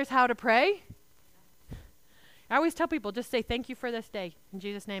 Teaching others how to pray. I always tell people, just say thank you for this day. In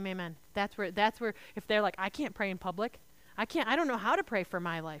Jesus' name, amen. That's where, if they're like, I can't pray in public. I don't know how to pray for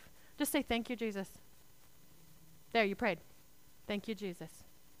my life. Just say thank you, Jesus. There, you prayed. Thank you, Jesus.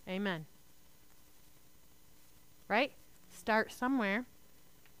 Amen. Right? Start somewhere.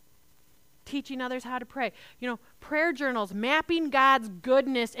 Teaching others how to pray. Prayer journals, mapping God's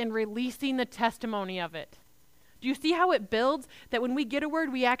goodness and releasing the testimony of it. Do you see how it builds? That when we get a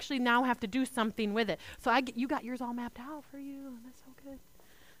word, we actually now have to do something with it. So you got yours all mapped out for you. That's so good.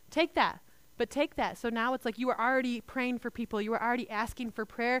 Take that. But take that. So now it's like you were already praying for people. You were already asking for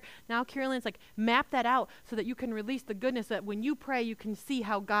prayer. Now, Carolyn's like, map that out so that you can release the goodness, that when you pray, you can see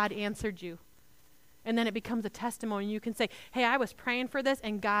how God answered you. And then it becomes a testimony. You can say, hey, I was praying for this,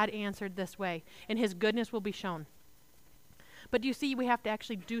 and God answered this way. And his goodness will be shown. But you see, we have to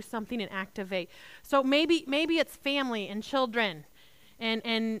actually do something and activate. So maybe it's family and children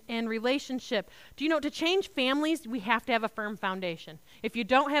and relationship. Do you know, to change families, we have to have a firm foundation. If you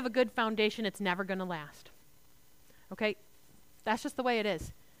don't have a good foundation, it's never going to last. Okay? That's just the way it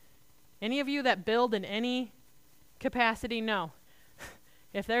is. Any of you that build in any capacity, know.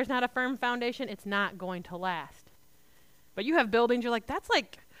 If there's not a firm foundation, it's not going to last. But you have buildings, you're like, that's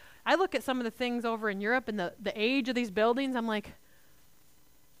like, I look at some of the things over in Europe and the age of these buildings, I'm like,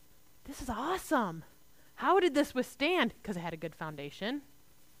 this is awesome. How did this withstand? Because it had a good foundation.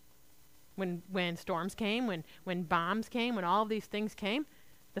 When storms came, when bombs came, when all of these things came,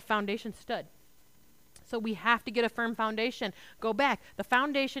 the foundation stood. So we have to get a firm foundation. Go back. The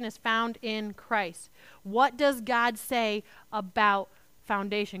foundation is found in Christ. What does God say about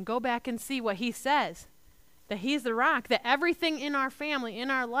foundation? Go back and see what he says. That he's the rock, that everything in our family,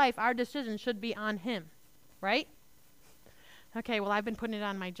 in our life, our decisions should be on him, right? Okay, well, I've been putting it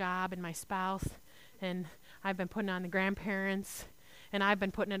on my job and my spouse, and I've been putting it on the grandparents, and I've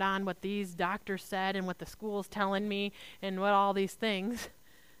been putting it on what these doctors said and what the school's telling me and what all these things.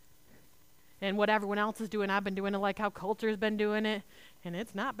 And what everyone else is doing, I've been doing it like how culture's been doing it, and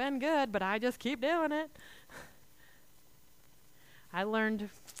it's not been good, but I just keep doing it.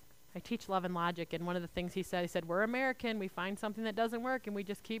 I teach love and logic, and one of the things he said, we're American, we find something that doesn't work, and we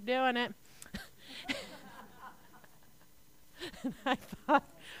just keep doing it. And I thought,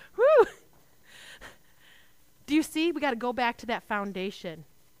 whew. Do you see? We got to go back to that foundation.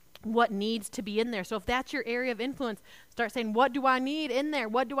 What needs to be in there? So if that's your area of influence, start saying, what do I need in there?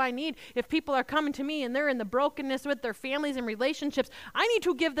 What do I need? If people are coming to me and they're in the brokenness with their families and relationships, I need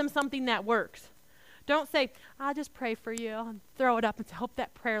to give them something that works. Don't say, I'll just pray for you and throw it up and hope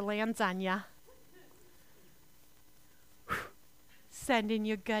that prayer lands on you. Sending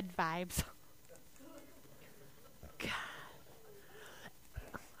you good vibes. God.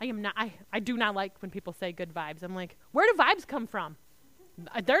 I do not like when people say good vibes. I'm like, where do vibes come from?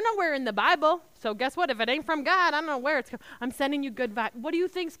 They're nowhere in the Bible. So guess what? If it ain't from God, I don't know where it's I'm sending you good vibes. What do you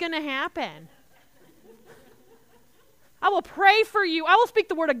think's going to happen? I will pray for you. I will speak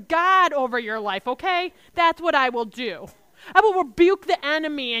the word of God over your life, okay? That's what I will do. I will rebuke the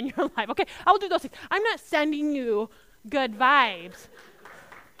enemy in your life, okay? I will do those things. I'm not sending you good vibes.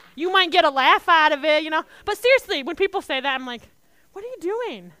 You might get a laugh out of it, But seriously, when people say that, I'm like, what are you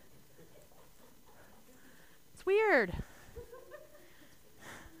doing? It's weird.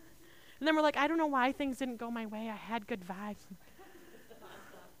 And then we're like, I don't know why things didn't go my way. I had good vibes.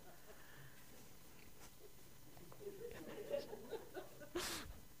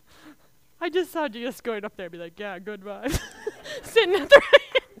 I just saw Jesus going up there and be like, yeah, good vibes. Sitting at the right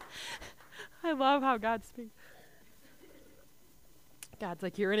hand. I love how God speaks. God's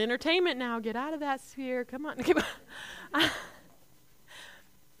like, you're in entertainment now. Get out of that sphere. Come on.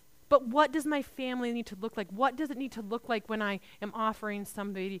 But what does my family need to look like? What does it need to look like when I am offering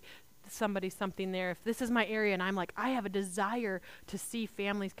somebody something there? If this is my area and I'm like, I have a desire to see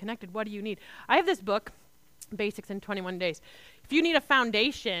families connected, what do you need? I have this book, Basics in 21 Days. If you need a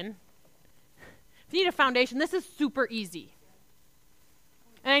foundation, this is super easy.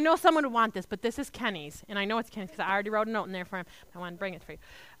 And I know someone would want this, but this is Kenny's. And I know it's Kenny's because I already wrote a note in there for him. I want to bring it for you.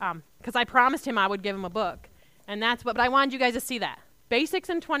 Because I promised him I would give him a book. And but I wanted you guys to see that. Basics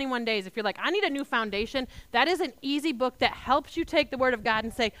in 21 Days. If you're like, I need a new foundation, that is an easy book that helps you take the Word of God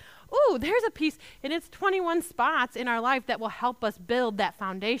and say, ooh, there's a piece. And it's 21 spots in our life that will help us build that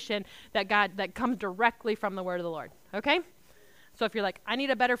foundation that comes directly from the Word of the Lord. Okay? So if you're like, I need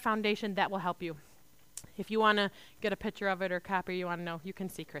a better foundation, that will help you. If you want to get a picture of it or copy, you want to know, you can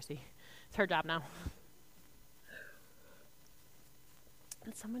see Chrissy. It's her job now.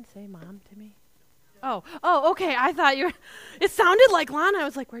 Did someone say mom to me? Oh, okay. I thought it sounded like Lana. I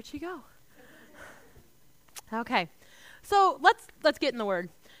was like, where'd she go? Okay. So let's get in the Word.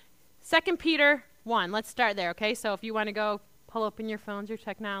 2 Peter 1. Let's start there, okay? So if you want to go pull open your phones, your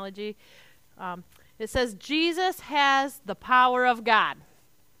technology. It says, Jesus has the power of God.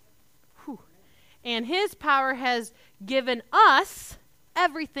 And his power has given us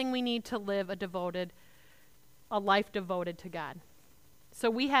everything we need to live a life devoted to God.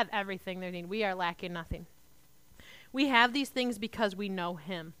 So we have everything they need. We are lacking nothing. We have these things because we know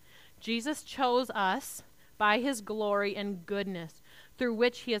him. Jesus chose us by his glory and goodness, through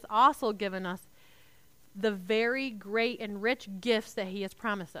which he has also given us the very great and rich gifts that he has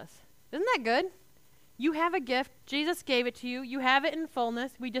promised us. Isn't that good? You have a gift. Jesus gave it to you. You have it in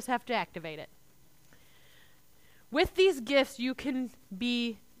fullness. We just have to activate it. With these gifts, you can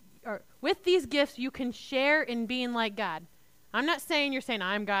share in being like God. I'm not saying you're saying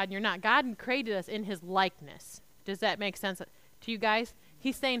I'm God and you're not. God created us in his likeness. Does that make sense to you guys?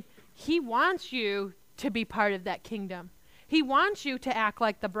 He's saying he wants you to be part of that kingdom. He wants you to act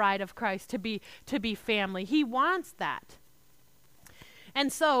like the bride of Christ, to be family. He wants that.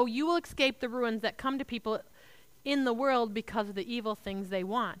 And so you will escape the ruins that come to people in the world because of the evil things they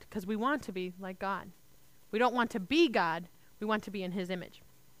want, because we want to be like God. We don't want to be God. We want to be in his image.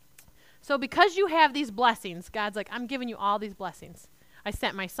 So because you have these blessings, God's like, I'm giving you all these blessings. I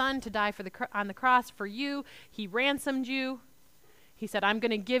sent my son to die on the cross for you. He ransomed you. He said, I'm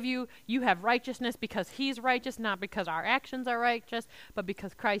going to give you have righteousness because he's righteous, not because our actions are righteous, but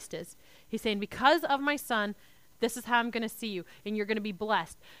because Christ is. He's saying, because of my son, this is how I'm going to see you, and you're going to be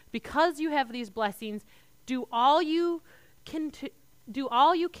blessed. Because you have these blessings, do all you can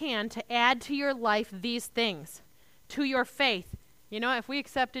to add to your life these things, to your faith. If we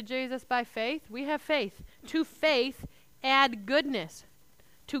accepted Jesus by faith, we have faith. To faith, add goodness.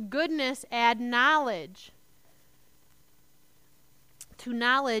 To goodness, add knowledge. To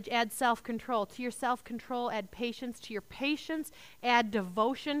knowledge, add self-control. To your self-control, add patience. To your patience, add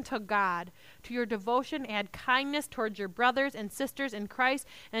devotion to God. To your devotion, add kindness towards your brothers and sisters in Christ.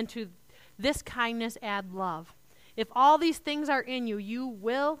 And to this kindness, add love. If all these things are in you, you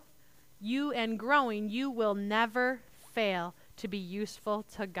will never fail to be useful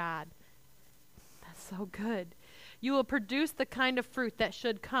to God. That's so good. You will produce the kind of fruit that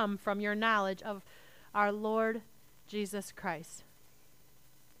should come from your knowledge of our Lord Jesus Christ.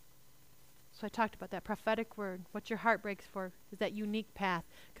 So I talked about that prophetic word. What your heart breaks for is that unique path,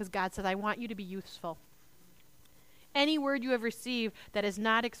 because God says, I want you to be useful. Any word you have received that is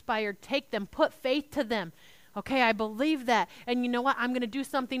not expired, take them, put faith to them. Okay, I believe that. And you know what? I'm going to do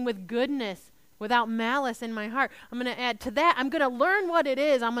something with goodness, without malice in my heart. I'm going to add to that. I'm going to learn what it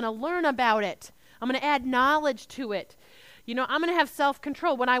is. I'm going to learn about it. I'm going to add knowledge to it. I'm going to have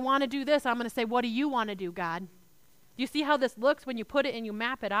self-control. When I want to do this, I'm going to say, what do you want to do, God? Do you see how this looks when you put it and you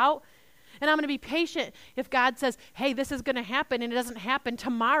map it out? And I'm going to be patient. If God says, hey, this is going to happen, and it doesn't happen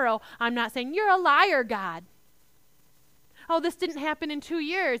tomorrow, I'm not saying, you're a liar, God. Oh, this didn't happen in 2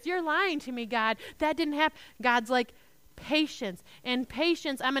 years. You're lying to me, God. That didn't happen. God's like, patience. And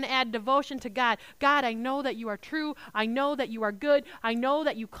patience, I'm going to add devotion to God. God, I know that you are true. I know that you are good. I know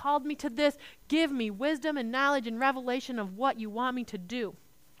that you called me to this. Give me wisdom and knowledge and revelation of what you want me to do.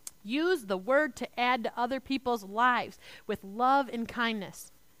 Use the word to add to other people's lives with love and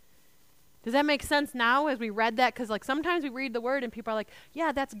kindness. Does that make sense now as we read that? Because like sometimes we read the word and people are like,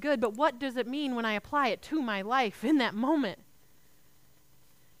 yeah, that's good, but what does it mean when I apply it to my life in that moment?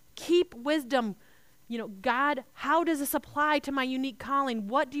 Keep wisdom. God, how does this apply to my unique calling?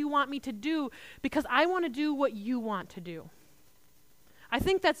 What do you want me to do? Because I want to do what you want to do. I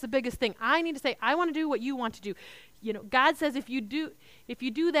think that's the biggest thing. I need to say, I want to do what you want to do. God says if you do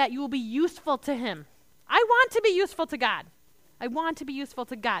that, you will be useful to him. I want to be useful to God. I want to be useful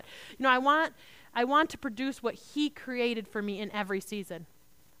to God. I want to produce what he created for me in every season.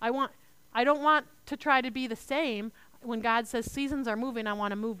 I don't want to try to be the same. When God says seasons are moving, I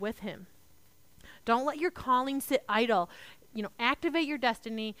want to move with him. Don't let your calling sit idle. Activate your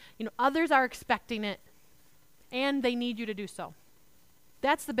destiny. Others are expecting it, and they need you to do so.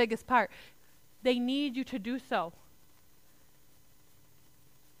 That's the biggest part. They need you to do so.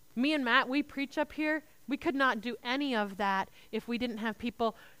 Me and Matt, we preach up here. We could not do any of that if we didn't have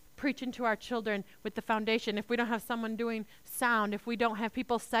people preaching to our children with the foundation, if we don't have someone doing sound, if we don't have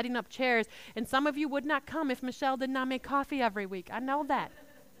people setting up chairs. And some of you would not come if Michelle did not make coffee every week. I know that.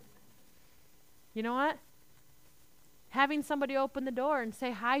 You know what? Having somebody open the door and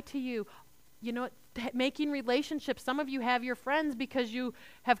say hi to you, making relationships. Some of you have your friends because you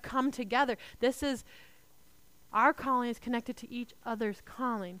have come together. Our calling is connected to each other's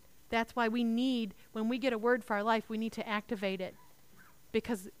calling. That's why when we get a word for our life, we need to activate it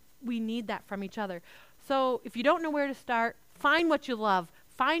because we need that from each other. So if you don't know where to start, find what you love.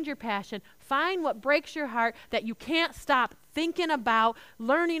 Find your passion. Find what breaks your heart that you can't stop thinking about,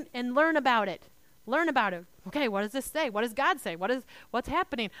 learn about it. Learn about it. Okay, what does this say? What does God say? What's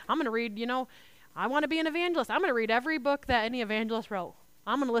happening? I'm going to read, I want to be an evangelist. I'm going to read every book that any evangelist wrote.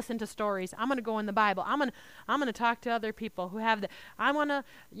 I'm going to listen to stories. I'm going to go in the Bible. I'm going to talk to other people who have I want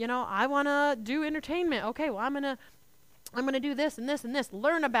to do entertainment. Okay, well, I'm going to do this and this and this.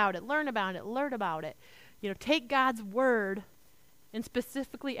 Learn about it. Take God's word and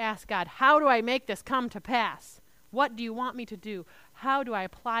specifically ask God, how do I make this come to pass? What do you want me to do? How do I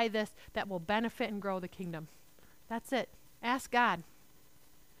apply this that will benefit and grow the kingdom? That's it. Ask God.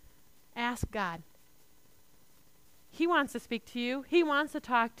 Ask God. He wants to speak to you. He wants to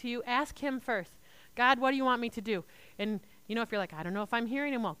talk to you. Ask him first. God, what do you want me to do? And, if you're like, I don't know if I'm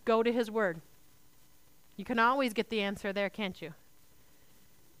hearing him well, go to his word. You can always get the answer there, can't you?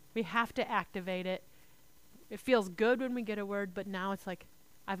 We have to activate it. It feels good when we get a word, but now it's like,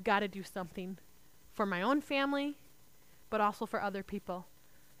 I've got to do something for my own family, but also for other people.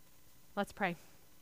 Let's pray.